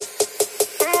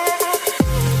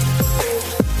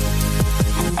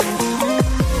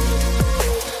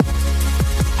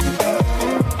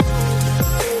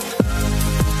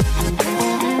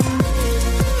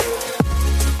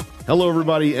Hello,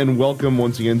 everybody, and welcome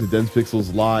once again to Dense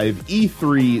Pixels Live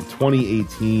E3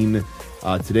 2018.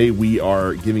 Today we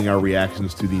are giving our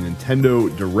reactions to the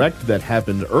Nintendo Direct that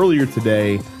happened earlier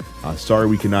today. Sorry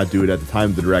we could not do it at the time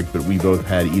of the Direct, but we both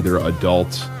had either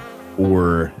adult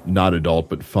or not adult,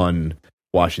 but fun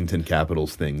Washington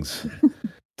Capitals things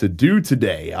to do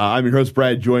today. I'm your host,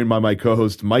 Brad, joined by my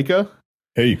co-host, Micah.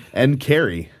 Hey. And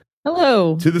Carrie.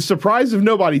 Hello. To the surprise of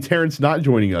nobody, Terrence not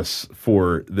joining us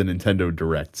for the Nintendo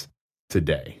Direct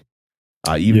today.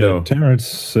 Even though Terrence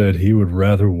said he would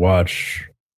rather watch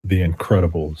The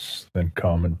Incredibles than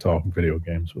come and talk video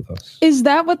games with us. Is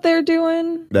that what they're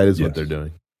doing? That is what they're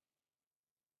doing.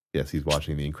 Yes, he's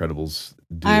watching The Incredibles.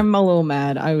 I'm a little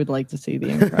mad. I would like to see The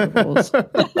Incredibles.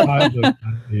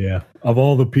 Of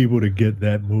all the people to get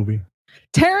that movie.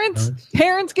 Terrence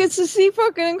gets to see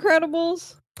fucking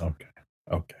Incredibles. Okay.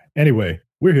 Anyway,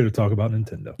 we're here to talk about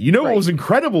Nintendo. You know what was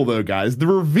incredible, though, guys? The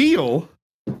reveal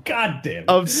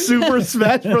of Super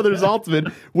Smash Bros. Ultimate,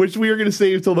 which we are going to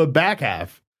save till the back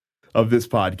half of this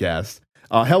podcast.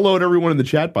 Hello to everyone in the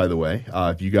chat, by the way.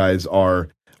 If you guys are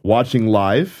watching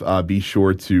live, be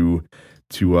sure to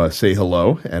say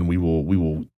hello, and we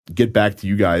will get back to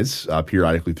you guys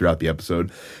periodically throughout the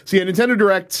episode. So yeah, Nintendo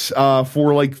Direct,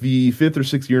 for like the 5th or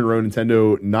 6th year in a row,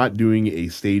 Nintendo not doing a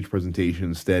stage presentation,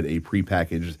 instead a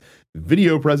prepackaged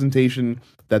video presentation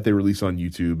that they release on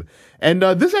YouTube. And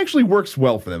this actually works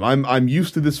well for them. I'm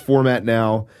used to this format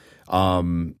now.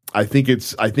 I think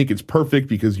it's perfect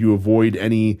because you avoid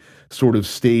any sort of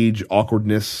stage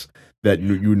awkwardness that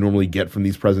you would normally get from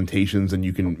these presentations, and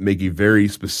you can make a very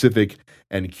specific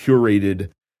and curated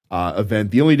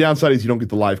event. The only downside is you don't get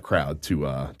the live crowd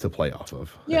to play off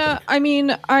of. Yeah, I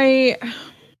mean,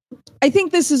 I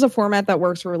think this is a format that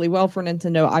works really well for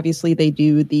Nintendo. Obviously, they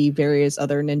do the various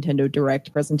other Nintendo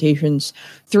Direct presentations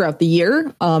throughout the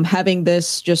year. Having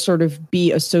this just sort of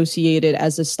be associated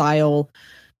as a style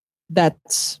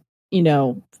that's,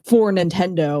 for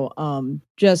Nintendo,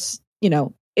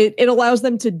 it allows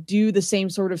them to do the same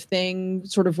sort of thing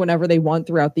sort of whenever they want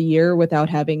throughout the year without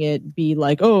having it be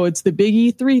like, oh, it's the big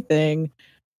E3 thing,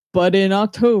 but in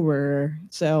October.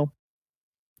 So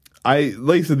like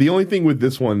I said, the only thing with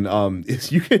this one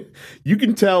is you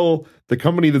can tell the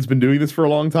company that's been doing this for a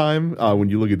long time when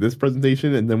you look at this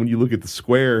presentation, and then when you look at the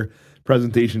Square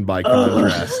presentation by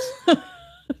contrast,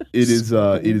 it is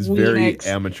very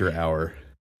amateur hour.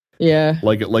 Yeah,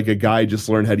 like a guy just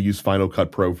learned how to use Final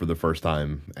Cut Pro for the first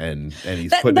time, and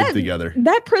he's putting it together.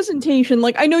 That presentation,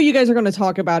 I know you guys are going to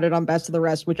talk about it on Best of the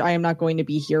Rest, which I am not going to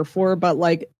be here for, but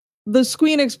the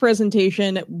Squeenix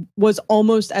presentation was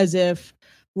almost as if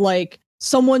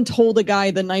someone told a guy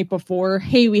the night before,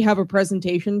 hey, we have a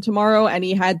presentation tomorrow, and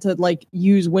he had to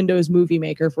use Windows Movie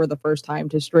Maker for the first time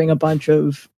to string a bunch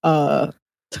of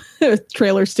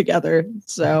trailers together.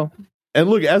 So, and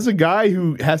look, as a guy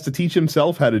who has to teach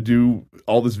himself how to do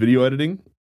all this video editing,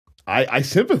 I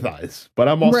sympathize, but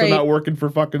I'm also not working for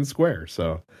fucking Square,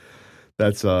 so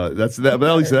that's that. But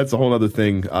at least that's a whole other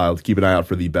thing. Keep an eye out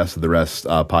for the Best of the Rest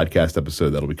podcast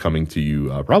episode that'll be coming to you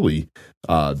probably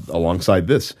alongside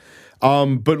this.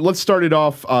 But let's start it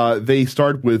off. They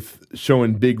start with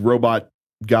showing big robot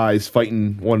guys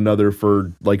fighting one another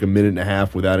for a minute and a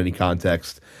half without any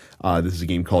context. This is a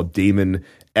game called Daemon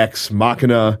X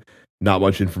Machina. Not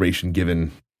much information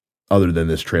given other than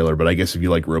this trailer, but I guess if you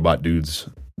like robot dudes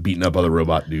beating up other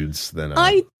robot dudes, then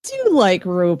I do like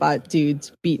robot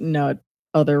dudes beating up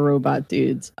other robot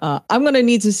dudes. I'm going to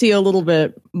need to see a little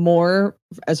bit more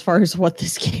as far as what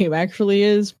this game actually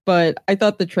is, but I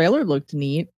thought the trailer looked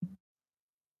neat.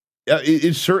 Yeah,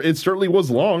 it certainly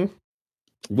was long.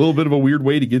 A little bit of a weird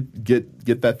way to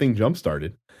get that thing jump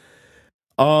started.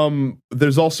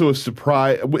 There's also a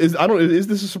surprise. Is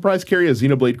this a surprise, Carrie? A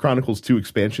Xenoblade Chronicles 2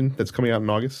 expansion that's coming out in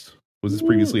August? Was this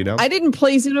previously announced? I didn't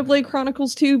play Xenoblade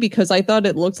Chronicles 2 because I thought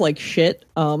it looked like shit.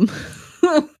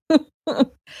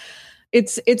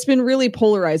 It's been really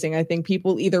polarizing. I think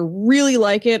people either really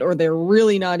like it or they're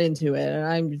really not into it. And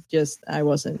I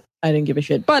didn't give a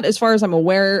shit. But as far as I'm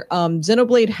aware,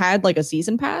 Xenoblade had a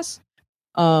season pass.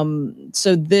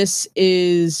 So this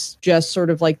is just sort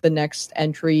of the next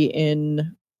entry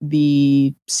in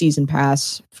the season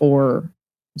pass for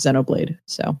Xenoblade.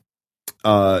 So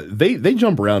they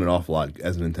jump around an awful lot,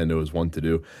 as Nintendo is wont to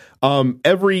do.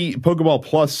 Every Pokeball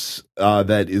Plus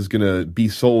that is going to be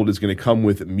sold is going to come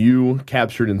with Mew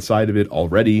captured inside of it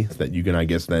already, that you can, I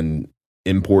guess, then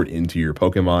import into your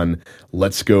Pokemon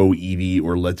Let's Go Eevee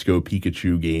or Let's Go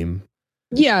Pikachu game.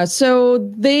 Yeah, so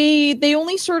they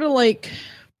only sort of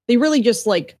they really just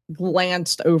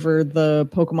glanced over the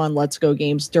Pokemon Let's Go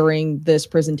games during this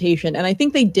presentation, and I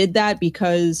think they did that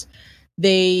because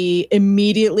They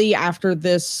immediately after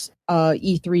this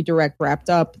E3 Direct wrapped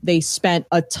up, they spent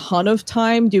a ton of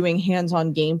time doing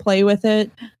hands-on gameplay with it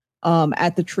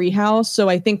at the Treehouse. So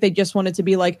I think they just wanted to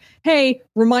be like, hey,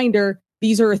 reminder,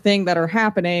 these are a thing that are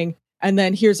happening. And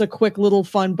then here's a quick little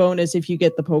fun bonus if you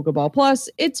get the Pokeball Plus.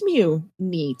 It's Mew.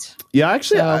 Neat. Yeah,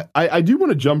 actually, so, I do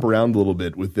want to jump around a little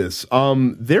bit with this.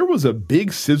 There was a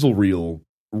big sizzle reel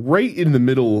right in the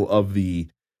middle of the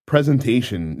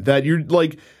presentation that you're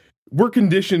like, we're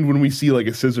conditioned when we see like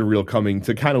a scissor reel coming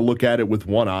to kind of look at it with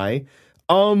one eye.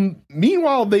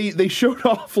 Meanwhile, they showed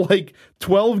off like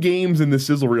 12 games in the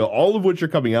sizzle reel, all of which are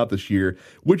coming out this year,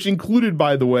 which included,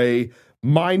 by the way,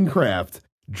 Minecraft,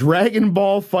 Dragon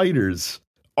Ball FighterZ,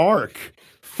 Ark,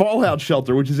 Fallout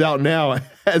Shelter, which is out now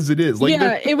as it is. Like,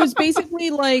 yeah, it was basically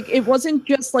like, it wasn't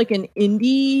just like an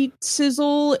indie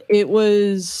sizzle. It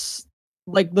was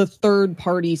like the third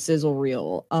party sizzle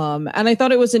reel. And I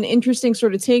thought it was an interesting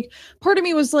sort of take. Part of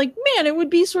me was like, man, it would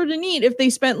be sort of neat if they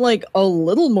spent like a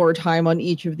little more time on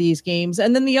each of these games.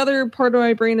 And then the other part of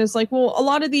my brain is like, well, a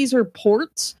lot of these are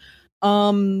ports.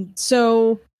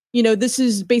 So, you know, this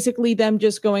is basically them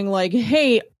just going like,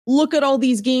 hey, look at all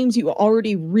these games you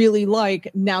already really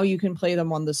like. Now you can play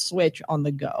them on the Switch on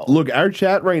the go. Look, our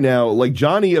chat right now, like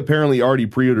Johnny apparently already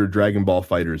pre-ordered Dragon Ball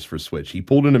FighterZ for Switch. He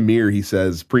pulled in a mirror, he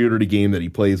says, pre-ordered a game that he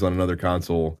plays on another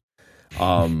console.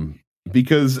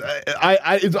 Because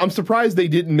I'm surprised they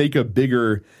didn't make a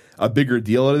bigger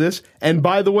deal out of this. And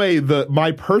by the way,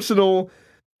 my personal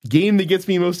game that gets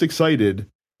me most excited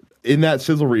in that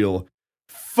sizzle reel,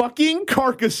 fucking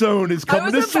Carcassonne is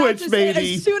coming to Switch,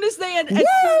 baby. As soon as they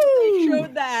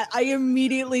showed that, I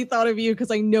immediately thought of you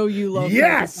because I know you love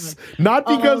Yes! Carcassonne. Not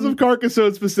because of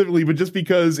Carcassonne specifically, but just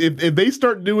because if they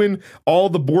start doing all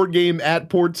the board game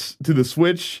ports to the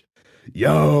Switch,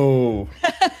 yo,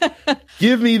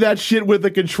 give me that shit with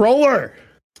a controller.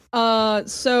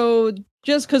 So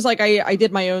just because like I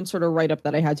did my own sort of write-up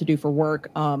that I had to do for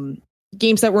work,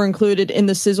 games that were included in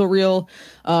the sizzle reel,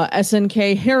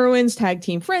 SNK Heroines, Tag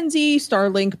Team Frenzy,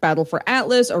 Starlink, Battle for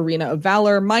Atlas, Arena of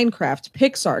Valor, Minecraft,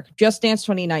 Pixark, Just Dance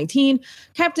 2019,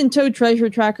 Captain Toad Treasure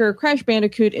Tracker, Crash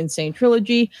Bandicoot Insane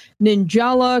Trilogy,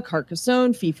 Ninjala,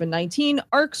 Carcassonne, FIFA 19,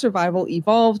 Ark Survival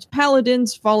Evolved,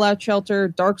 Paladins, Fallout Shelter,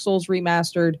 Dark Souls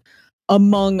Remastered,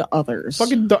 among others.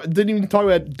 Fucking didn't even talk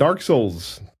about Dark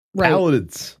Souls. Right.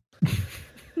 Paladins.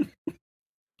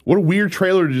 What a weird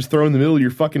trailer to just throw in the middle of your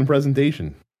fucking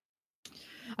presentation.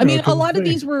 I mean, a lot of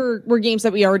these were games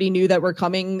that we already knew that were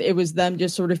coming. It was them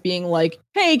just sort of being like,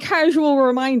 hey, casual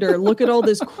reminder, look at all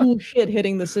this cool shit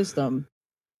hitting the system.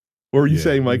 What were you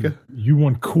saying, Micah? You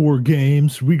want core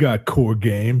games? We got core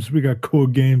games. We got core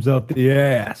games out the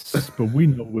ass. But we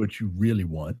know what you really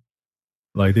want.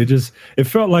 Like, it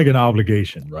felt like an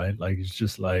obligation, right? Like, it's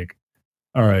just like,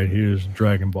 all right, here's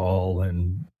Dragon Ball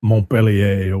and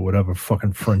Montpellier or whatever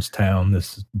fucking French town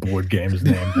this board game is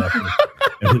named after.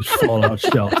 And here's Fallout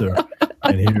Shelter.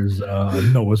 And here's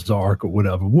Noah's Ark or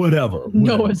whatever.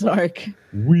 Noah's Ark.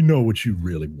 We know what you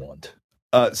really want.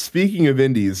 Speaking of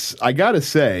indies, I gotta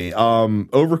say,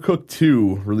 Overcooked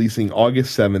 2 releasing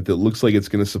August 7th. It looks like it's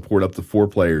going to support up to 4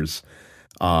 players.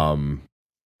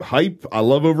 Hype. I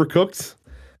love Overcooked.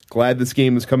 Glad this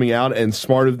game is coming out, and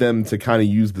smart of them to kind of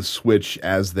use the Switch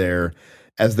as their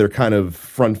kind of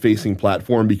front-facing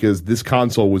platform, because this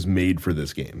console was made for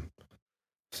this game.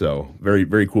 So very,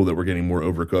 very cool that we're getting more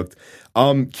Overcooked.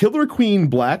 Killer Queen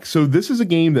Black. So this is a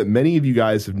game that many of you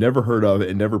guys have never heard of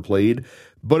and never played,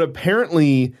 but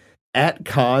apparently at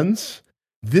cons,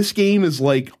 this game is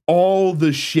like all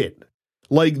the shit.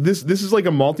 Like this is like a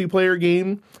multiplayer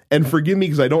game, and forgive me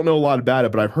because I don't know a lot about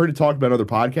it, but I've heard it talked about on other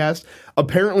podcasts.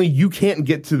 Apparently, you can't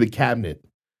get to the cabinet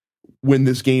when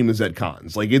this game is at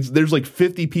cons. Like there's like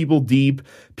 50 people deep.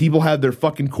 People have their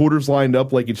fucking quarters lined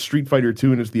up like it's Street Fighter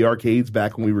 2 and it's the arcades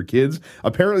back when we were kids.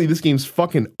 Apparently, this game's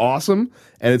fucking awesome,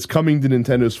 and it's coming to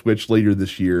Nintendo Switch later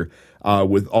this year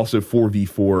with also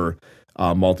 4v4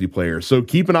 multiplayer. So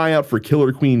keep an eye out for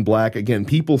Killer Queen Black. Again,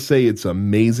 people say it's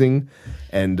amazing.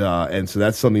 And so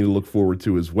that's something to look forward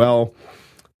to as well.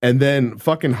 And then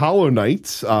fucking Hollow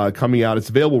Knight coming out. It's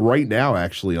available right now,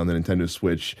 actually, on the Nintendo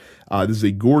Switch. This is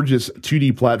a gorgeous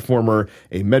 2D platformer,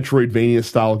 a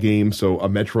Metroidvania-style game, so a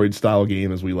Metroid-style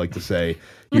game, as we like to say,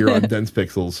 here on Dense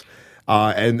Pixels.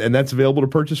 And that's available to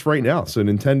purchase right now. So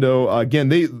Nintendo,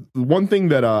 again, one thing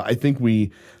that I think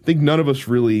none of us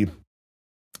really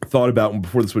thought about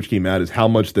before the Switch came out is how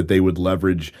much that they would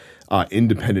leverage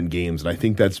independent games. And I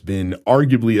think that's been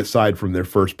arguably, aside from their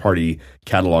first party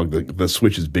catalog, the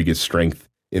Switch's biggest strength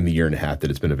in the year and a half that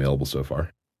it's been available so far.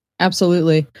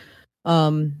 Absolutely.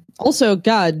 Also,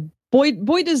 God,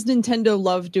 Boy, does Nintendo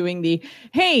love doing the,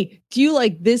 hey, do you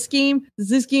like this game? Does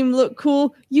this game look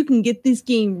cool? You can get this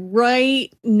game right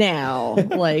now.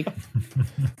 Like,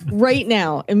 right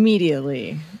now,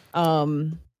 immediately.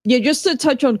 Yeah, just to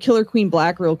touch on Killer Queen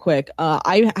Black real quick.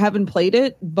 I haven't played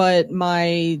it, but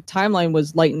my timeline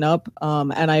was lighting up.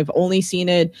 And I've only seen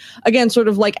it, again, sort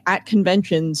of like at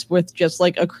conventions with just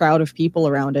like a crowd of people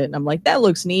around it. And I'm like, that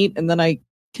looks neat. And then I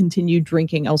continue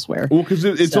drinking elsewhere. Well, because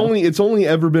it's only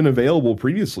ever been available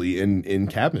previously in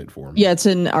cabinet form. Yeah, it's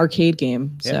an arcade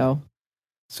game. Yeah.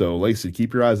 So, Lacey,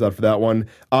 keep your eyes out for that one.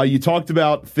 You talked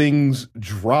about things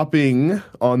dropping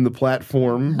on the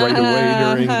platform right away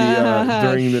during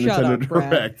the Nintendo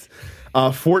Direct.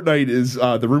 Fortnite is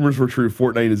the rumors were true.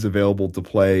 Fortnite is available to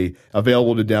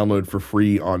download for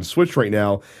free on Switch right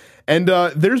now, and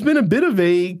there's been a bit of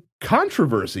a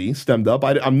controversy stemmed up.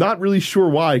 I'm not really sure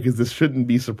why, because this shouldn't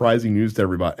be surprising news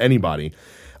to anybody.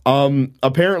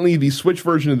 Apparently, the Switch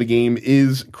version of the game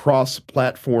is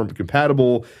cross-platform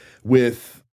compatible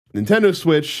with Nintendo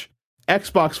Switch,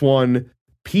 Xbox One,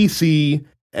 PC,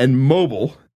 and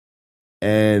mobile,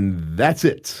 and that's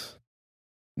it.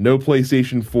 No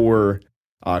PlayStation 4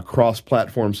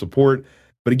 cross-platform support.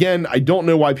 But again, I don't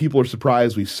know why people are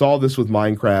surprised. We saw this with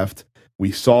Minecraft.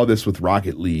 We saw this with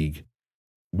Rocket League.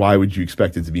 Why would you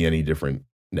expect it to be any different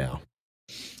now?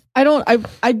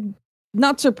 I'm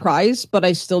not surprised, but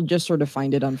I still just sort of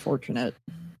find it unfortunate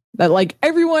that like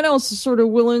everyone else is sort of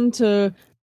willing to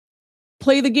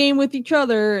play the game with each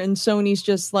other, and Sony's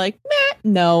just like,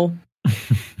 no.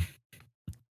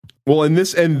 Well,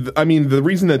 the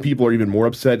reason that people are even more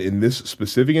upset in this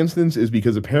specific instance is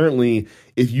because apparently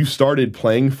if you started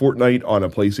playing Fortnite on a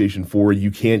PlayStation 4, you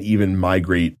can't even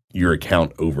migrate your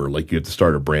account over. Like, you have to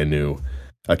start a brand new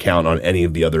account on any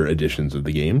of the other editions of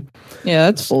the game. Yeah,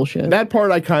 that's bullshit. That part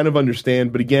I kind of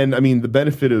understand, but again, I mean, the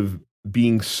benefit of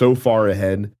being so far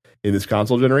ahead in this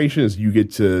console generation is you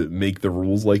get to make the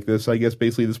rules like this, I guess,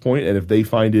 basically at this point. And if they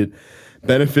find it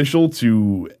beneficial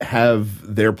to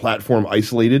have their platform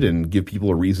isolated and give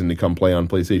people a reason to come play on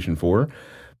PlayStation 4,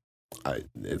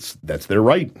 that's their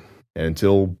right. And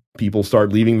until people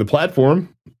start leaving the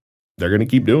platform, they're going to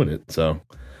keep doing it. So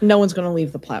no one's going to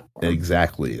leave the platform.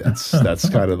 Exactly. That's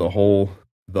kind of the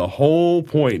whole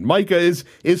point. Micah, is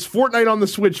Fortnite on the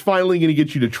Switch finally going to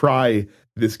get you to try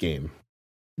this game?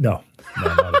 No,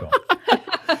 not at all.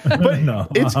 But no,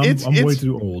 I'm way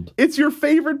too old. It's your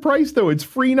favorite price, though. It's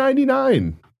free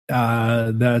 $99.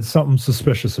 That's something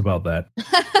suspicious about that.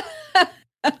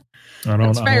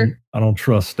 I don't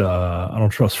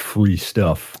trust free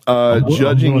stuff. I'm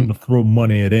willing to throw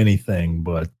money at anything,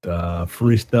 but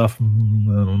free stuff, I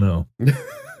don't know.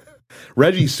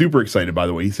 Reggie's super excited, by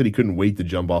the way. He said he couldn't wait to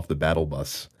jump off the battle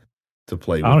bus to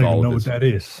play with all of I don't even know what that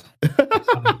is.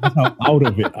 That's how out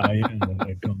of it I am when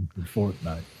I come to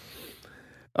Fortnite.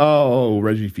 Oh,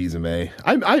 Reggie Fils-Aimé.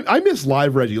 I miss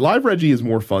live Reggie. Live Reggie is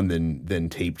more fun than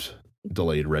taped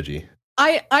delayed Reggie.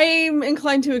 I'm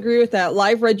inclined to agree with that.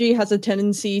 Live Reggie has a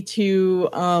tendency to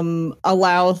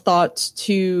allow thoughts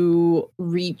to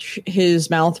reach his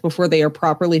mouth before they are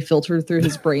properly filtered through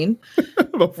his brain.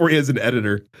 Before he has an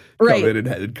editor come in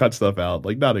and cut stuff out.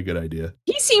 Like, not a good idea.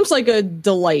 He seems like a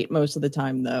delight most of the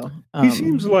time, though. He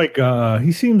seems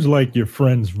like your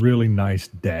friend's really nice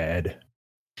dad,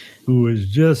 who is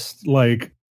just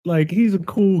like he's a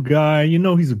cool guy. You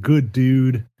know, he's a good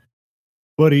dude.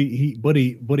 But he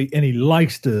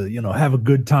likes to, have a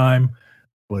good time,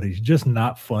 but he's just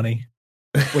not funny.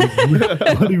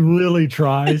 But he really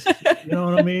tries. You know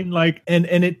what I mean? Like, and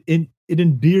it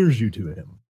endears you to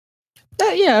him.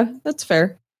 That's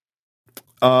fair.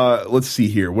 Let's see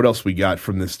here. What else we got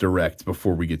from this Direct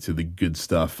before we get to the good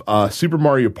stuff? Super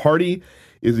Mario Party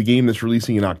is a game that's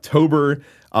releasing in October.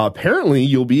 Apparently,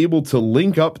 you'll be able to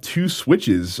link up two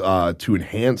Switches to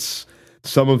enhance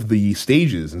some of the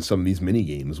stages and some of these mini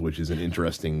games, which is an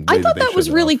interesting way. I thought that was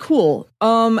really cool.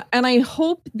 And I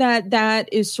hope that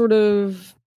is sort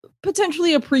of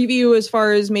potentially a preview as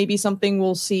far as maybe something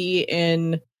we'll see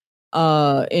in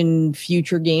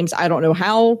future games. I don't know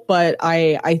how, but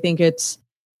I think it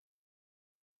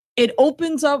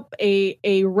opens up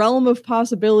a realm of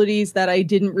possibilities that I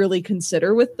didn't really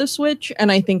consider with the Switch,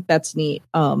 and I think that's neat.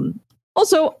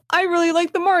 Also, I really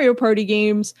like the Mario Party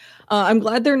games. I'm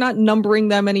glad they're not numbering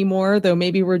them anymore, though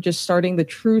maybe we're just starting the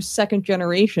true second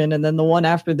generation, and then the one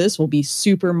after this will be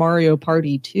Super Mario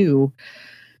Party 2.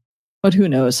 But who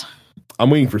knows? I'm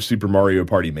waiting for Super Mario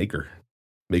Party Maker.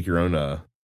 Make your own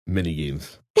mini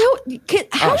games. How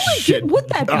would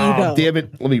that be, though? Damn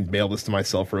it. Let me mail this to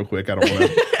myself real quick. I don't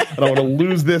want to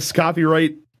lose this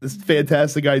copyright, this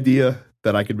fantastic idea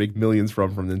that I could make millions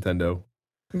from Nintendo.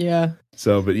 Yeah.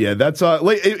 So, but yeah, that's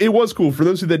it was cool for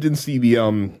those that didn't see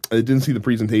the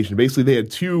presentation. Basically, they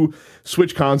had two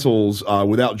Switch consoles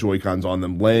without Joy-Cons on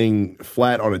them, laying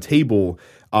flat on a table,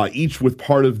 each with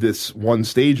part of this one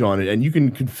stage on it, and you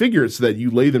can configure it so that you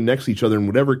lay them next to each other in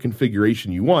whatever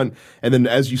configuration you want. And then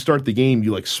as you start the game,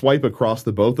 you like swipe across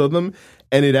the both of them,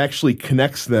 and it actually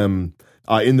connects them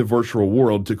in the virtual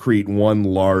world to create one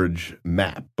large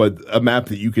map, but a map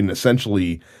that you can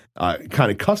essentially kind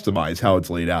of customize how it's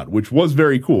laid out, which was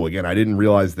very cool. Again, I didn't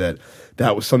realize that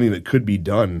was something that could be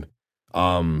done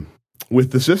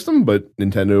with the system, but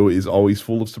Nintendo is always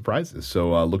full of surprises.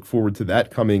 So look forward to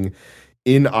that coming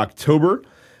in October.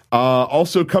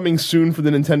 Also coming soon for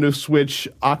the Nintendo Switch,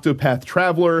 Octopath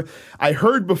Traveler. I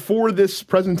heard before this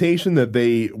presentation that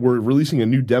they were releasing a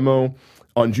new demo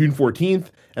on June 14th.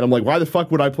 And I'm like, why the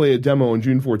fuck would I play a demo on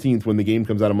June 14th when the game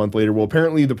comes out a month later? Well,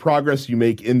 apparently the progress you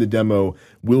make in the demo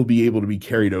will be able to be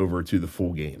carried over to the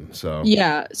full game. So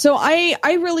yeah. So I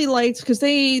really liked, because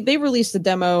they released a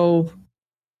demo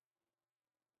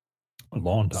a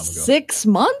long time ago. 6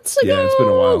 months ago. Yeah, it's been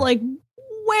a while. Like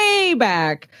way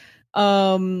back.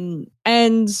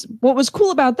 And what was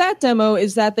cool about that demo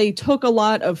is that they took a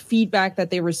lot of feedback that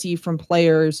they received from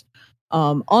players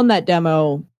on that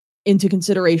demo into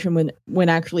consideration when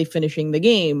actually finishing the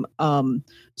game.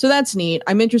 So that's neat.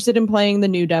 I'm interested in playing the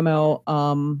new demo.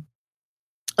 I'm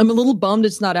a little bummed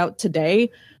it's not out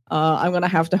today. I'm going to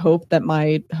have to hope that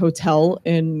my hotel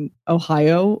in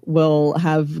Ohio will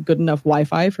have good enough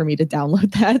Wi-Fi for me to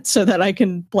download that so that I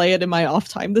can play it in my off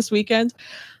time this weekend.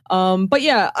 But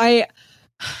yeah,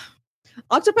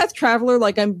 Octopath Traveler,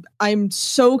 like I'm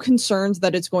so concerned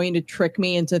that it's going to trick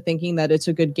me into thinking that it's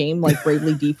a good game like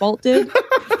Bravely Default did.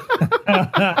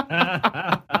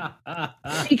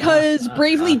 Because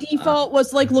Bravely Default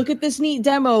was like, look at this neat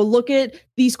demo, look at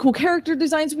these cool character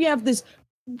designs, we have this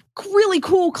really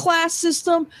cool class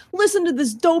system, listen to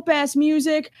this dope ass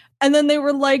music. And then they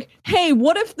were like, hey,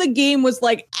 what if the game was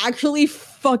like actually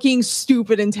fucking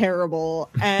stupid and terrible?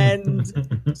 And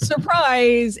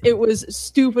surprise, it was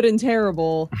stupid and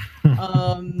terrible.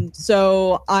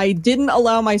 So I didn't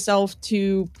allow myself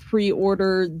to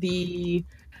pre-order the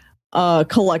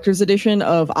collector's edition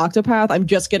of Octopath. I'm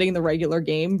just getting the regular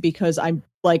game because I'm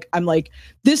like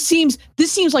this seems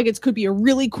like it could be a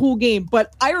really cool game,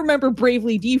 but I remember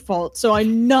Bravely Default, so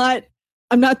I'm not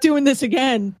doing this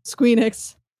again,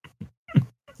 Squeenix.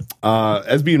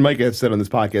 As me and Mike have said on this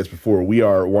podcast before, we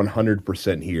are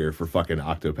 100% here for fucking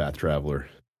Octopath Traveler.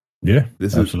 Yeah,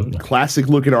 this absolutely. is a classic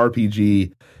looking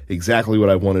RPG, exactly what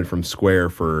I wanted from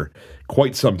Square for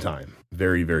quite some time.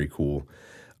 Very, very cool.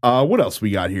 What else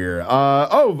we got here?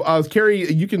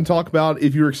 Carrie, you can talk about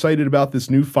if you're excited about this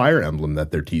new Fire Emblem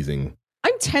that they're teasing.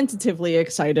 I'm tentatively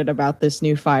excited about this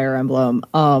new Fire Emblem.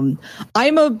 I'm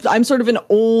sort of an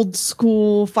old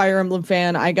school Fire Emblem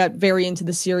fan. I got very into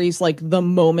the series like the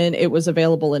moment it was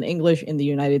available in English in the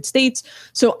United States.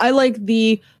 So I like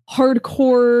the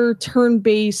hardcore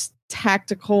turn-based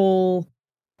tactical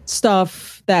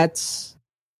stuff that's,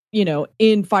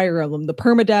 in Fire Emblem, the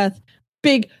permadeath,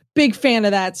 big fan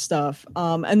of that stuff.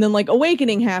 And then like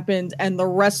Awakening happened and the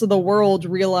rest of the world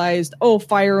realized, oh,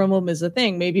 Fire Emblem is a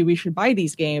thing. Maybe we should buy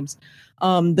these games.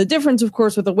 The difference, of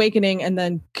course, with Awakening and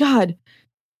then, God,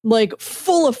 like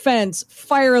full offense,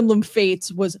 Fire Emblem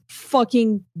Fates was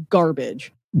fucking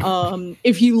garbage.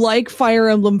 If you like Fire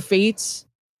Emblem Fates,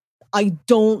 I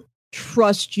don't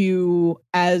trust you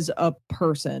as a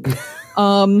person.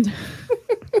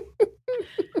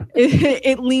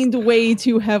 It leaned way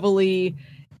too heavily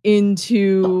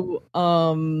into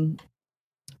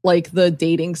like the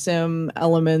dating sim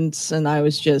elements, and I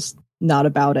was just not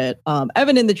about it.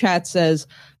 Evan in the chat says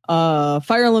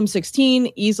Fire Emblem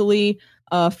 16 easily,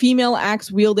 female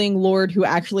axe wielding lord who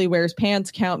actually wears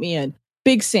pants, count me in.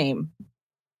 Big same.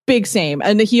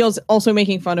 And he was also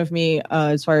making fun of me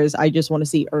as far as I just want to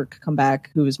see Urk come back,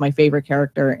 who is my favorite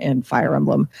character in Fire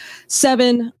Emblem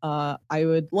 7. I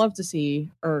would love to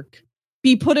see Urk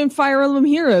be put in Fire Emblem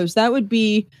Heroes. That would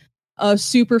be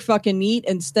super fucking neat.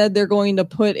 Instead, they're going to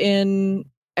put in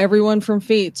everyone from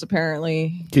Fates,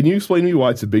 apparently. Can you explain to me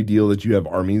why it's a big deal that you have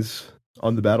armies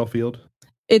on the battlefield?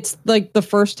 It's like the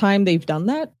first time they've done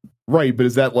that. Right, but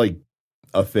is that like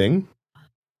a thing?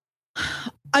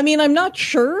 I mean, I'm not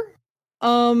sure.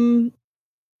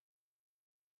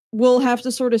 We'll have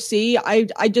to sort of see. I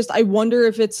wonder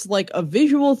if it's like a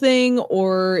visual thing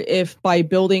or if by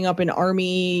building up an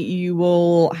army, you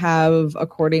will have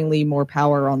accordingly more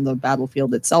power on the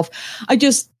battlefield itself.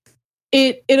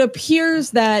 It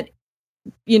appears that,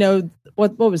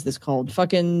 what was this called?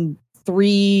 Fucking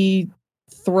three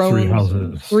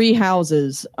thrones, three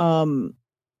houses.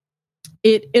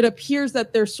 it appears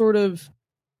that they're sort of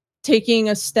taking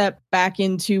a step back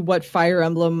into what Fire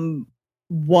Emblem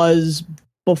was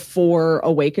before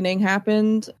Awakening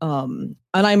happened. And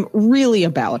I'm really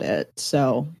about it.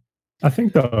 So I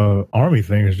think the army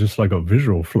thing is just like a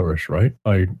visual flourish, right?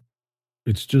 Like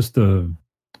it's just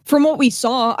from what we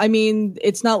saw, I mean,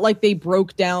 it's not like they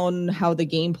broke down how the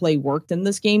gameplay worked in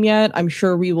this game yet. I'm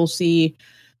sure we will see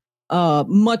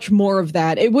much more of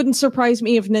that. It wouldn't surprise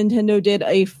me if Nintendo did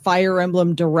a Fire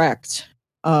Emblem Direct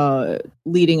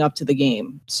leading up to the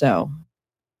game. So,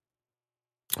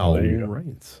 all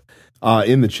right.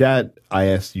 In the chat, I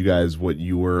asked you guys what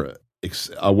you were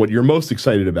what you're most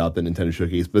excited about the Nintendo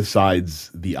Showcase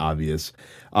besides the obvious.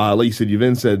 Like you said,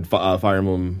 Yuvin said Fire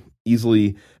Emblem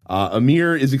easily.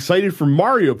 Amir is excited for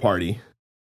Mario Party.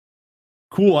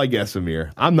 Cool, I guess,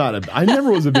 Amir. I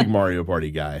never was a big Mario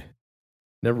Party guy.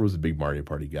 Never was a big Mario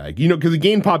Party guy. You know, because it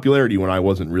gained popularity when I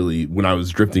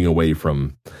was drifting away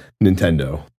from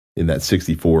Nintendo in that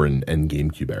 64 and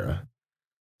GameCube era.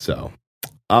 So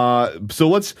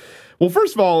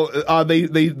first of all,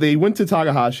 they went to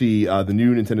Takahashi, the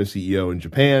new Nintendo CEO in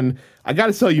Japan. I got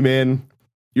to tell you, man,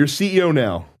 you're CEO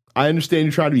now. I understand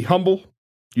you're trying to be humble.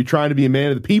 You're trying to be a man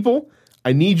of the people.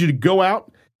 I need you to go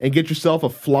out and get yourself a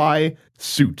fly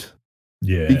suit.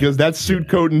 Yeah. Because that suit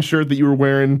coat and shirt that you were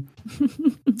wearing,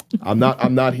 I'm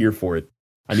not here for it.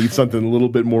 I need something a little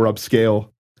bit more upscale.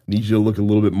 I need you to look a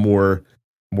little bit more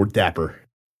dapper.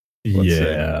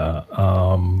 Yeah.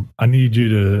 I need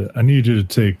you to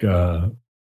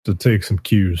take some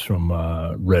cues from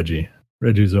Reggie.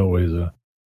 Reggie's always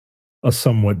a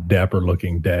somewhat dapper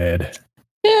looking dad.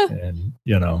 Yeah. And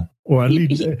or at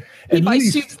least he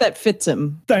buys suits that fits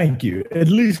him. Thank you. At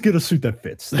least get a suit that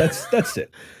fits. That's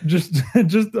it. Just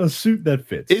a suit that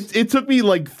fits. It took me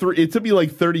like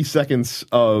 30 seconds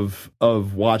of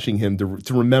watching him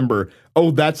to remember,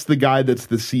 oh, that's the guy that's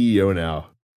the CEO now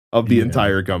of the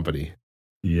entire company.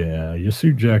 Yeah, your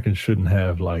suit jacket shouldn't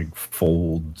have like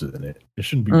folds in it. It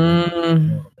shouldn't be.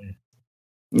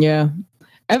 Yeah.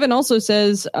 Evan also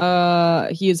says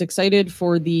he is excited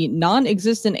for the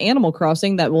non-existent Animal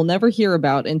Crossing that we'll never hear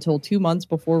about until 2 months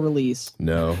before release.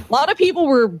 No. A lot of people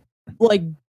were like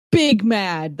big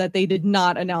mad that they did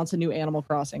not announce a new Animal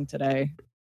Crossing today.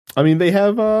 I mean, they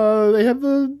have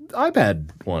the iPad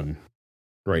one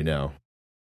right now.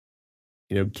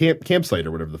 Campsite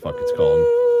or whatever the fuck it's called.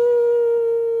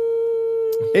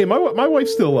 Hey, my wife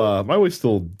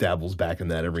still dabbles back in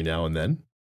that every now and then.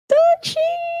 Does she?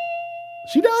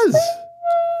 She does.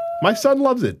 My son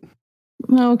loves it.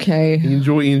 Okay. He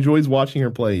enjoys watching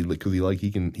her play because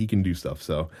he can do stuff.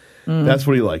 So that's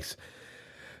what he likes.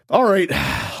 All right,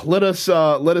 let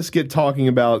us get talking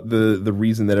about the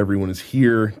reason that everyone is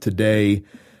here today.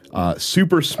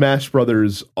 Super Smash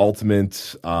Brothers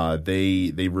Ultimate.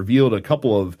 They revealed a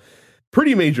couple of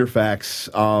pretty major facts.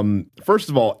 First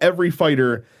of all, every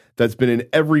fighter that's been in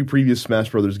every previous Smash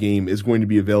Brothers game is going to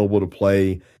be available to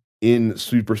play in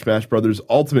Super Smash Brothers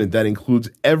Ultimate. That includes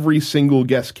every single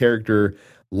guest character,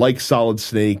 like Solid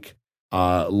Snake,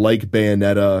 like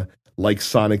Bayonetta, like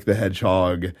Sonic the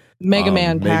Hedgehog, Mega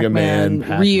Man, Pac-Man,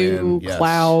 Ryu, yes.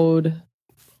 Cloud.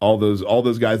 All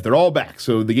those guys, they're all back.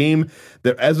 So the game,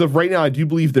 as of right now, I do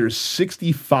believe there's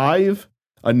 65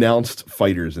 announced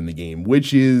fighters in the game,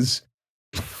 which is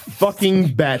fucking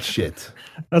batshit.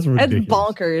 That's ridiculous. That's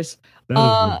bonkers.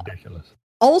 That is ridiculous.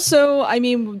 Also, I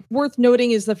mean, worth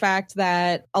noting is the fact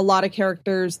that a lot of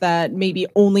characters that maybe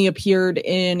only appeared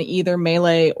in either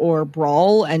Melee or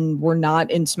Brawl and were not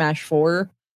in Smash 4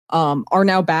 are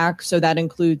now back. So that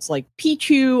includes like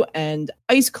Pichu and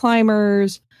Ice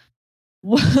Climbers.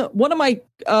 One of my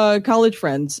college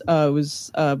friends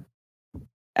was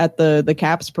at the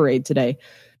Caps parade today.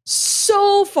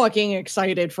 So fucking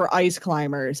excited for Ice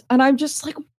Climbers. And I'm just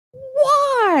like,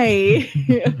 why?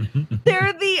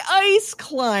 They're the Ice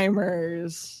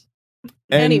Climbers.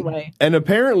 Anyway. And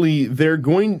apparently they're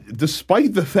going,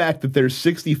 despite the fact that there's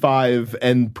 65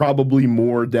 and probably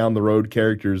more down the road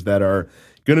characters that are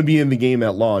going to be in the game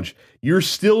at launch, you're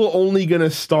still only going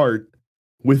to start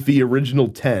with the original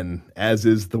 10, as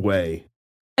is the way.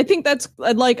 I think that's,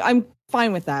 I'm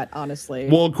fine with that, honestly.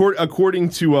 Well, according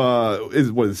to,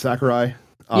 is Sakurai?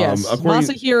 Yes,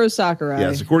 Masahiro Sakurai.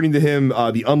 Yes, according to him,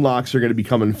 the unlocks are going to be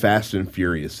coming fast and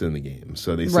furious in the game.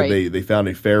 So they said they found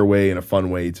a fair way and a fun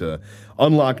way to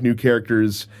unlock new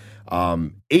characters.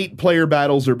 8 player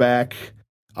battles are back.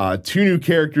 2 new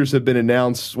characters have been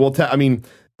announced. Well,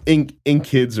 Ink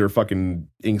Kids or fucking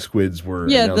Ink Squids were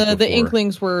announced the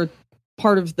Inklings were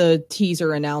part of the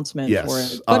teaser announcement for it.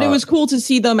 Yes. But it was cool to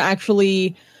see them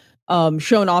actually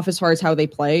shown off as far as how they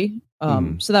play.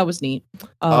 So that was neat.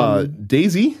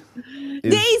 Daisy?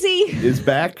 is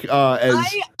back.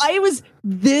 I was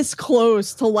this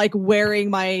close to like wearing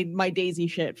my Daisy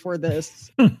shit for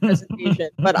this presentation,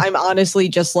 but I'm honestly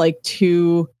just like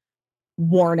too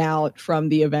worn out from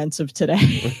the events of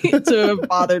today to have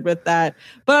bothered with that.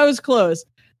 But I was close.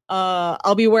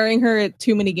 I'll be wearing her at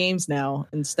too many games now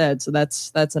instead. So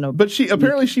that's an. But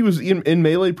she was in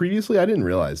Melee previously. I didn't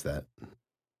realize that.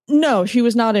 No, she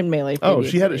was not in Melee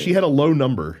previously. Oh, she had a low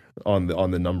number on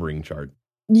the numbering chart.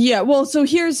 Yeah, well, so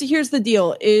here's the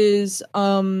deal is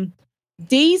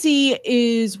Daisy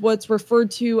is what's referred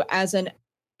to as an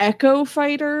Echo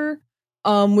fighter,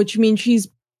 which means she's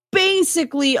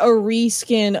basically a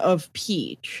reskin of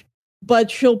Peach, but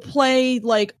she'll play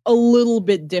like a little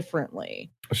bit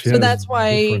differently. So that's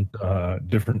why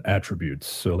different attributes.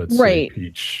 So let's say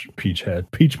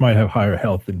Peach might have higher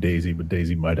health than Daisy, but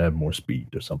Daisy might have more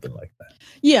speed or something like that.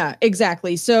 Yeah,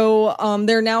 exactly. So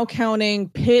they're now counting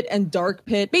Pit and Dark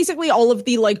Pit, basically all of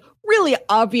the like really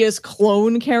obvious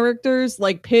clone characters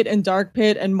like Pit and Dark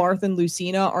Pit and Marth and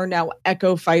Lucina are now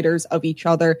Echo fighters of each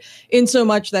other, in so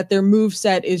much that their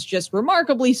moveset is just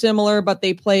remarkably similar, but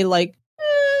they play like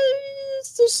a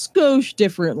skosh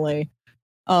differently.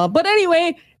 But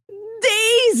anyway,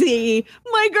 Daisy,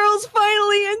 my girl's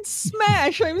finally in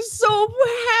Smash. I'm so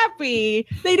happy.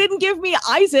 They didn't give me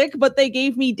Isaac, but they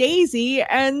gave me Daisy,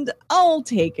 and I'll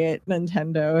take it,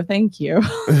 Nintendo. Thank you.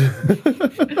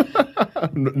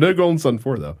 No Golden Sun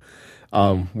 4, though.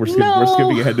 We're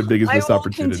skipping ahead to biggest missed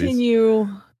opportunities. Continue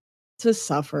to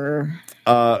suffer.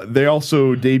 They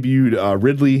also debuted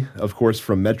Ridley, of course,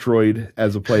 from Metroid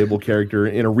as a playable character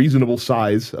in a reasonable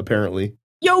size, apparently.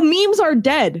 Yo, memes are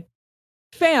dead.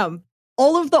 Fam,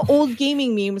 all of the old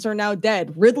gaming memes are now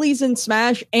dead. Ridley's in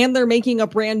Smash, and they're making a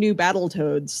brand new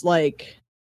Battletoads. Like,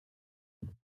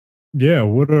 yeah,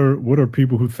 what are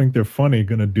people who think they're funny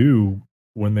gonna do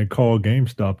when they call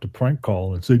GameStop to prank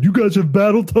call and say, "You guys have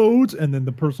Battletoads?" And then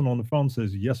the person on the phone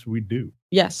says, "Yes, we do."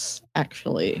 Yes,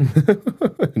 actually.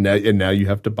 now you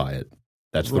have to buy it.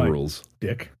 That's the rules,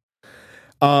 dick.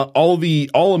 All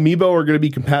amiibo are going to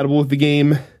be compatible with the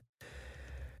game.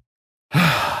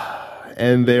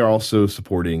 And they are also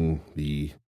supporting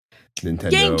the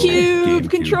Nintendo GameCube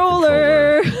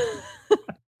controller.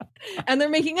 And they're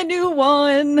making a new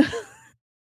one.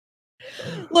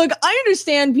 Look, I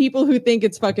understand people who think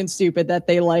it's fucking stupid that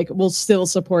they like will still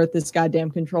support this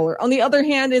goddamn controller. On the other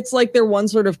hand, it's like their one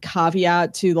sort of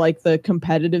caveat to like the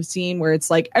competitive scene where it's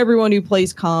like everyone who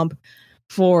plays comp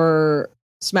for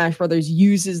Smash Brothers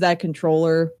uses that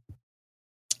controller.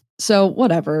 So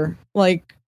whatever,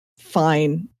 like,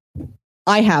 fine.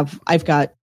 I've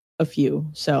got a few,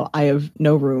 so I have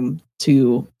no room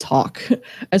to talk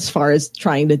as far as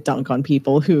trying to dunk on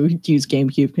people who use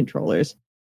GameCube controllers.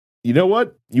 You know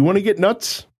what? You want to get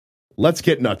nuts? Let's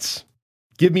get nuts.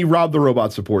 Give me Rob the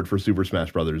Robot support for Super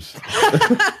Smash Brothers.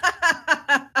 If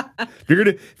you're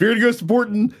gonna go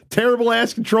supporting terrible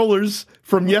ass controllers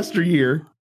from yesteryear,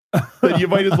 then you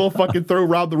might as well fucking throw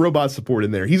Rob the Robot support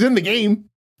in there. He's in the game,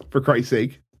 for Christ's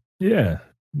sake. Yeah.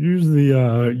 Use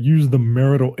the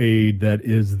marital aid that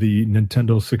is the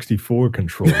Nintendo 64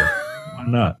 controller. Why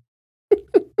not?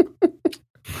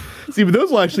 See, but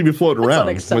those will actually be floating around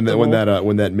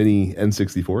when that mini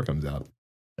N64 comes out.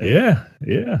 Yeah.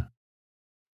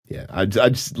 I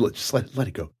just let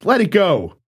it go. Let it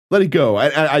go.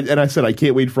 And I said I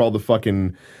can't wait for all the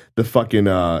fucking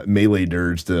Melee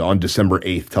nerds to on December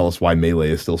 8th tell us why Melee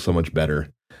is still so much better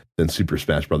than Super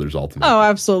Smash Brothers Ultimate. Oh,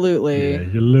 absolutely. Yeah,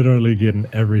 you're literally getting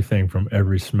everything from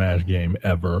every Smash game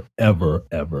ever.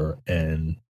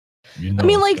 And I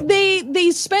mean, like,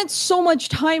 they spent so much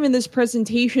time in this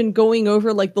presentation going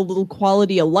over like the little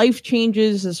quality of life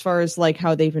changes as far as like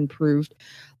how they've improved,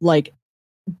 like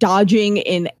dodging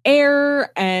in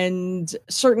air and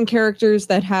certain characters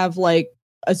that have like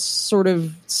a sort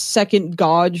of second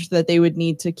gauge that they would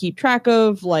need to keep track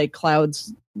of, like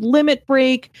Cloud's limit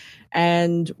break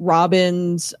and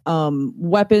Robin's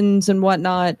weapons and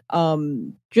whatnot.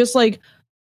 Just like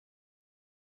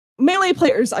Melee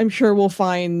players, I'm sure will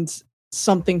find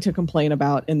something to complain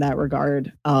about in that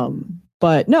regard.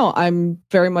 But no, I'm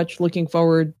very much looking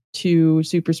forward to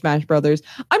Super Smash Brothers.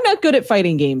 I'm not good at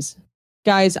fighting games.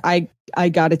 Guys, I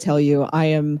gotta tell you, I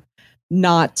am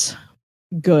not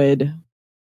good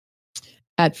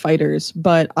at fighters,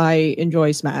 but I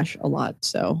enjoy Smash a lot.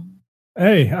 So,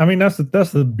 hey, I mean that's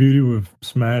the beauty with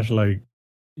Smash. Like,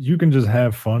 you can just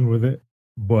have fun with it,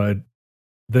 but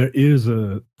there is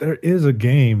a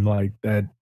game like that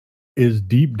is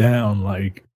deep down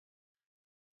like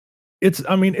it's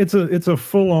a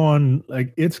full on,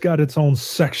 like, it's got its own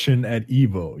section at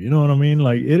Evo. You know what I mean?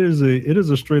 Like, it is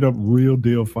a straight up real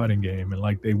deal fighting game, and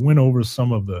like they went over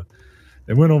some of the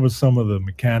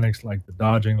mechanics, like the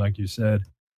dodging, like you said.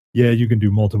 Yeah, you can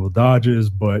do multiple dodges,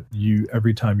 but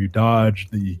every time you dodge,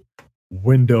 the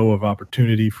window of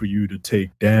opportunity for you to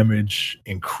take damage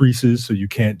increases, so you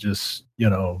can't just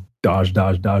dodge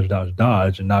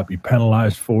and not be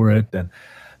penalized for it. And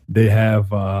they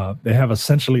have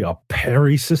essentially a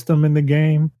parry system in the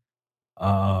game.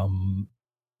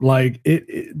 Like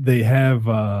they have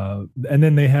and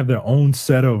then they have their own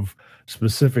set of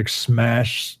specific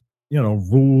Smash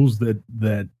rules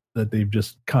that they've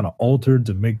just kind of altered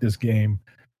to make this game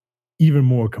even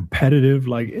more competitive.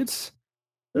 Like, this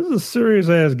is a serious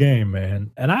ass game,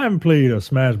 man. And I haven't played a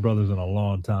Smash Brothers in a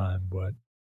long time,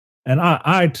 and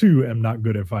I too am not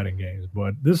good at fighting games,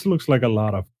 but this looks like a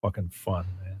lot of fucking fun,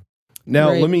 man.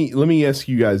 Now, let me ask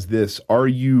you guys this. Are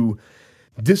you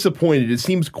disappointed? It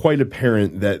seems quite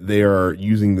apparent that they are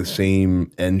using the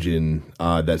same engine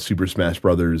that Super Smash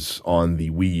Brothers on the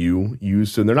Wii U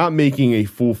used. So they're not making a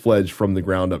full-fledged from the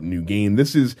ground up new game.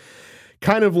 This is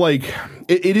kind of like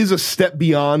it is a step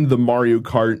beyond the Mario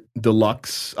Kart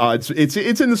Deluxe. It's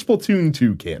in the Splatoon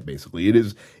 2 camp, basically. It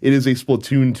is a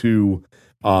Splatoon 2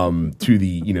 to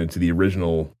the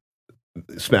original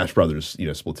Smash Brothers,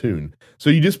 Splatoon. So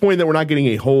are you disappointed that we're not getting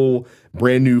a whole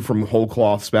brand new from whole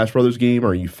cloth Smash Brothers game, or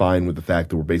are you fine with the fact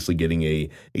that we're basically getting a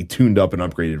tuned up and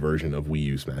upgraded version of Wii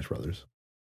U Smash Brothers?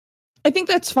 I think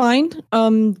that's fine.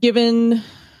 Given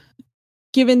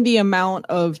the amount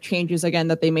of changes again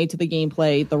that they made to the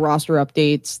gameplay, the roster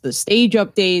updates, the stage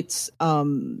updates,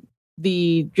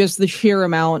 the sheer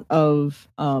amount of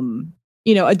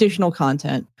additional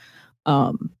content.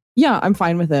 Yeah, I'm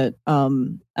fine with it.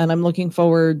 And I'm looking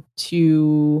forward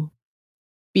to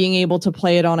being able to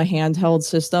play it on a handheld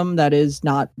system that is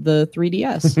not the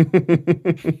 3DS.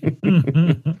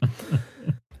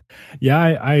 Yeah,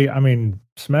 I mean,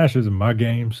 Smash isn't my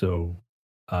game, so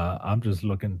I'm just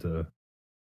looking to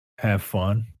have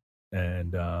fun.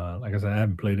 And like I said, I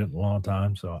haven't played it in a long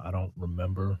time, so I don't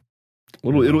remember.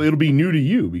 Well, it'll be new to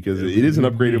you because it is an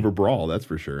upgrade over Brawl, that's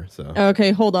for sure. So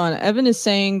okay, hold on. Evan is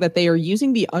saying that they are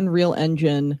using the Unreal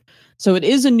Engine, so it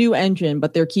is a new engine,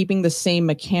 but they're keeping the same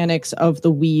mechanics of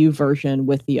the Wii U version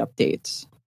with the updates.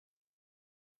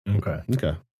 Okay.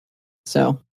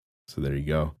 So there you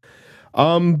go.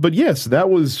 But yes, that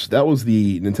was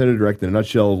the Nintendo Direct in a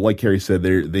nutshell. Like Carrie said,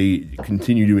 they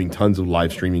continue doing tons of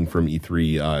live streaming from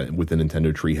E3 with the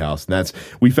Nintendo Treehouse, and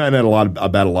we found out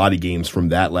about a lot of games from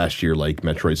that last year, like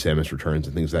Metroid: Samus Returns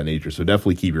and things of that nature. So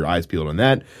definitely keep your eyes peeled on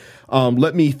that.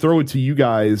 Let me throw it to you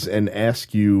guys and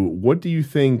ask you, what do you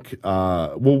think?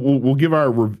 We'll give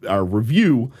our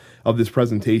review of this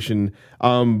presentation.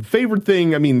 Favorite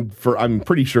thing? I mean, I'm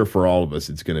pretty sure for all of us,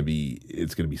 it's gonna be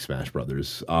Smash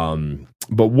Brothers.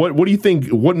 But what do you think?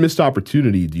 What missed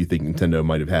opportunity do you think Nintendo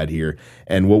might have had here,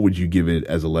 and what would you give it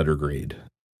as a letter grade?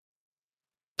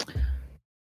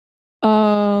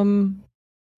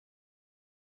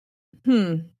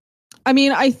 I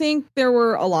mean, I think there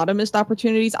were a lot of missed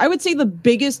opportunities. I would say the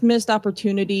biggest missed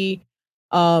opportunity,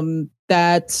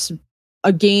 that's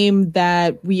a game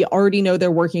that we already know they're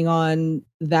working on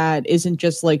that isn't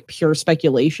just like pure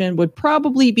speculation, would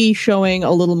probably be showing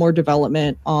a little more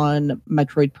development on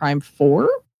Metroid Prime 4.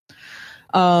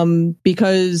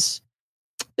 Because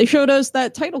they showed us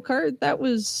that title card that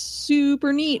was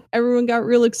super neat. Everyone got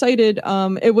real excited.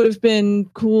 It would have been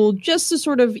cool just to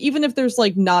sort of, even if there's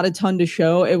like not a ton to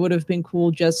show, it would have been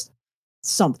cool just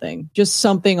something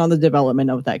on the development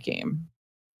of that game.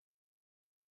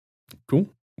 Cool.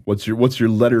 What's your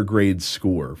letter grade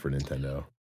score for Nintendo?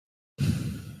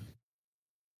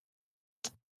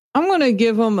 I'm going to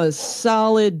give them a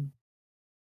solid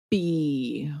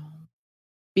B,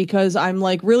 because I'm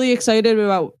like really excited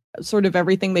about sort of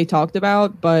everything they talked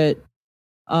about, but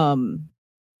I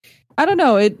don't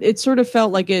know, it sort of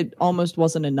felt like it almost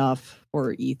wasn't enough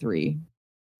for E3.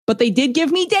 But they did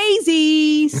give me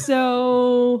Daisy,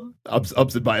 so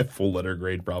ups it by a full letter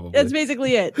grade, probably. That's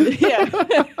basically it. Yeah.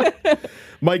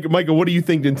 Michael, what do you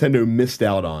think Nintendo missed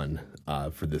out on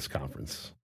for this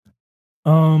conference?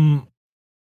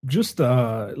 Just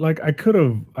like I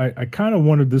kind of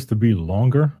wanted this to be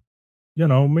longer.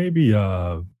 Maybe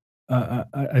I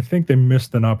think they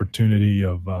missed an opportunity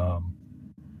of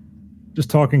just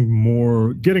talking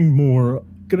more, getting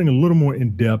a little more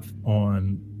in depth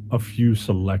on a few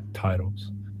select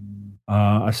titles.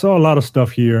 I saw a lot of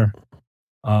stuff here.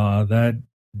 That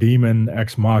Demon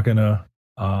Ex Machina,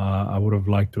 I would have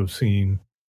liked to have seen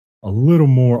a little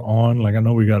more on. Like, I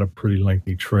know we got a pretty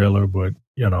lengthy trailer, but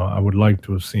I would like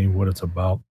to have seen what it's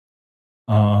about.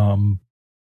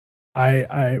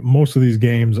 I most of these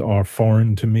games are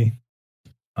foreign to me,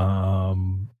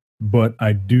 but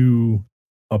I do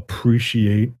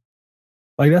appreciate.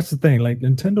 Like that's the thing. Like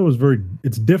Nintendo is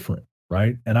it's different,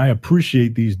 right? And I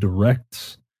appreciate these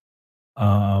directs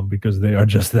because they are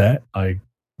just that. Like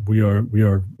we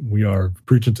are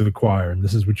preaching to the choir, and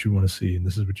this is what you want to see, and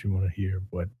this is what you want to hear.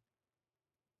 But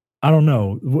I don't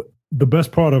know. The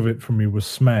best part of it for me was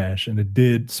Smash,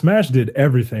 and Smash did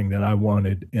everything that I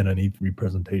wanted in an E3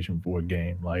 presentation for a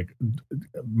game. Like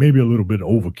maybe a little bit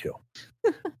overkill.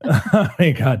 I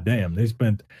mean, goddamn, they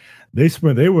spent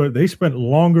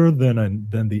longer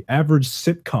than the average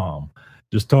sitcom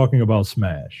just talking about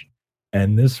Smash,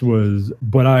 and this was.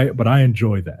 But I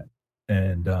enjoy that,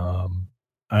 and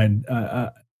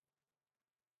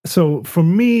so for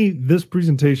me, this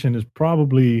presentation is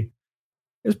probably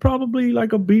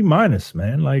like a B-, man.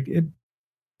 Like it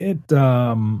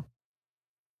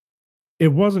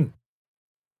wasn't.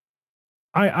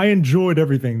 I enjoyed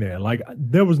everything there. Like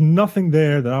there was nothing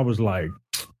there that I was like,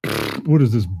 what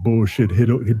is this bullshit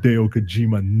Hideo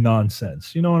Kojima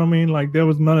nonsense? You know what I mean? Like there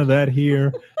was none of that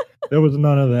here. There was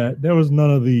none of that. There was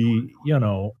none of the,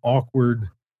 awkward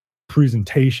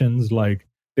presentations. Like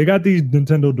they got these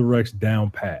Nintendo Directs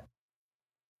down pat.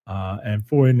 And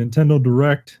for a Nintendo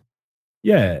Direct,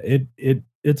 yeah,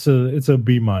 it's a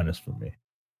B- for me.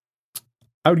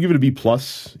 I would give it a B+. You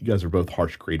guys are both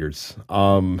harsh graders.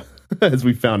 As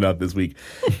we found out this week.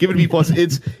 Give it a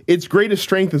B+. Its greatest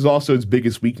strength is also its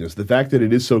biggest weakness. The fact that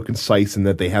it is so concise and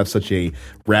that they have such a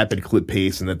rapid clip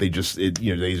pace and that they just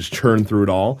churn through it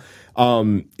all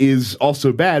is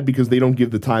also bad because they don't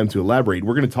give the time to elaborate.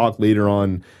 We're going to talk later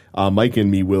on, Mike and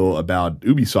me will, about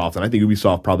Ubisoft, and I think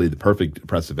Ubisoft probably the perfect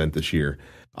press event this year.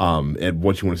 And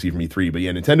what you want to see from E3. But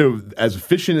yeah, Nintendo, as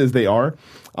efficient as they are,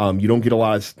 you don't get a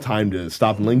lot of time to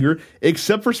stop and linger,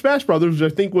 except for Smash Brothers,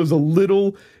 which I think was a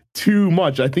little too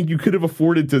much. I think you could have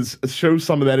afforded to show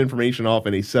some of that information off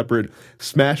in a separate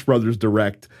Smash Brothers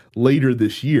Direct later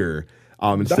this year.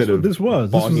 Instead of this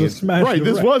was a Smash Direct.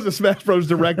 This was a Smash Bros.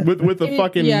 Direct with the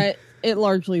fucking it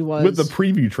largely was with the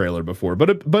preview trailer before, but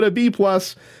a B+.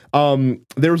 There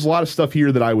was a lot of stuff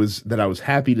here that I was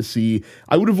happy to see.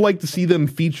 I would have liked to see them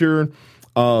feature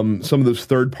some of those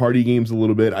third-party games a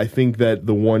little bit. I think that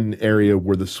the one area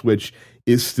where the Switch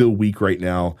is still weak right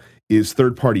now is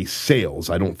third-party sales.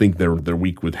 I don't think they're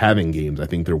weak with having games. I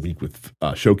think they're weak with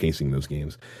showcasing those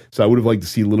games. So I would have liked to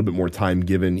see a little bit more time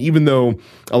given, even though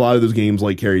a lot of those games,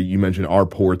 like Carrie, you mentioned, are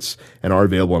ports and are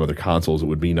available on other consoles. It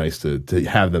would be nice to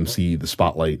have them see the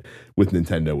spotlight with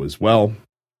Nintendo as well.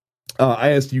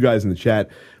 I asked you guys in the chat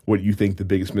what you think the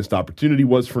biggest missed opportunity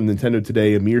was from Nintendo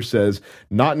today. Amir says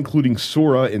not including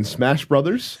Sora in Smash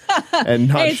Brothers and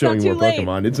not showing more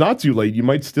Pokemon. It's not too late. You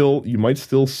might still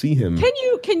see him.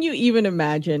 Can you even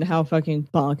imagine how fucking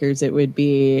bonkers it would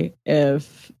be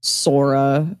if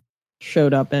Sora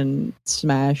showed up in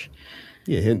Smash?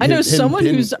 Yeah, I know someone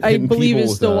who's I believe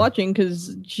is still watching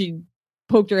because she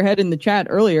poked her head in the chat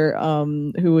earlier.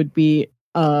 Who would be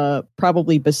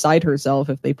probably beside herself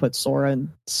if they put Sora in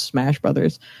Smash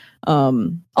Brothers.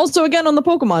 Also, again, on the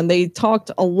Pokemon, they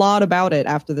talked a lot about it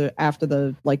after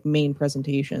the like main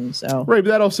presentation. So right, but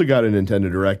that also got a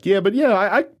Nintendo Direct. Yeah, but yeah,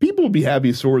 I people would be happy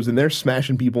if Sora's in there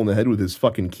smashing people in the head with his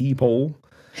fucking key pole.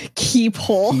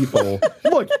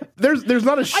 Look, there's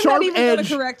not a sharp edge. I'm not even going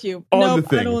to correct you. The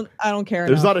thing. I don't care.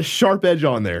 There's not a sharp edge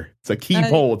on there. It's a key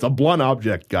pole. It's a blunt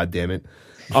object. God damn it.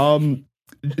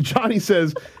 Johnny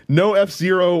says no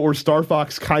F-Zero or Star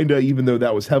Fox, kinda, even though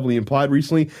that was heavily implied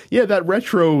recently. Yeah,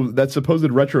 that supposed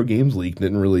retro games leak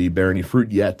didn't really bear any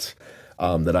fruit yet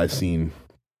that I've seen.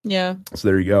 Yeah. So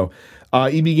there you go.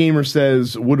 EB Gamer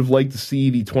says would have liked to see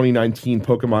the 2019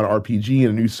 Pokemon RPG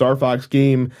and a new Star Fox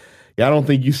game. Yeah, I don't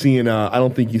think you seeing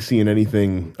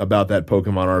anything about that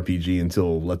Pokemon RPG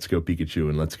until Let's Go Pikachu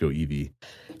and Let's Go Eevee.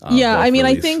 I mean,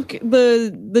 I think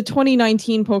the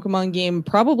 2019 Pokemon game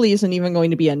probably isn't even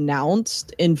going to be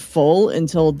announced in full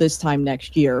until this time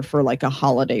next year for like a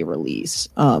holiday release.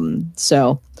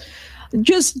 So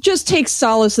just take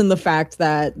solace in the fact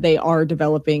that they are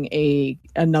developing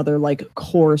another like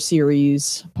core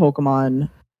series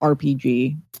Pokemon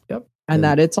RPG. Yep. And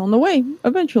that it's on the way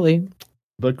eventually.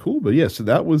 But cool. But yeah, so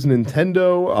that was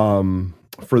Nintendo.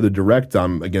 For the Direct,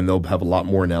 again, they'll have a lot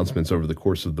more announcements over the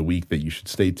course of the week that you should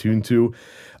stay tuned to.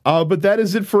 But that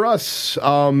is it for us.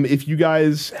 If you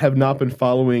guys have not been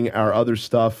following our other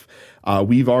stuff,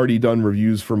 we've already done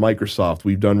reviews for Microsoft.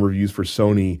 We've done reviews for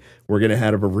Sony. We're going to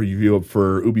have a review up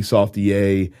for Ubisoft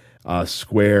EA.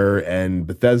 Square, and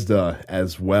Bethesda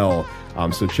as well.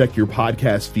 So check your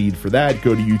podcast feed for that.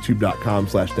 Go to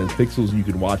youtube.com/densepixels. You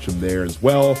can watch them there as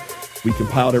well. We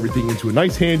compiled everything into a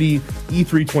nice, handy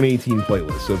E3 2018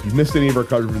 playlist. So if you've missed any of our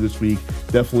coverage this week,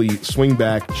 definitely swing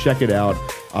back, check it out.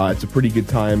 It's a pretty good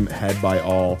time had by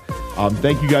all.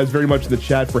 Thank you guys very much in the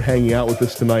chat for hanging out with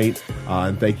us tonight.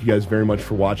 And thank you guys very much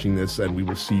for watching this. And we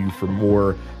will see you for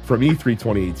more from E3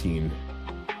 2018.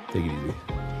 Take it easy.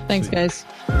 Thanks, guys.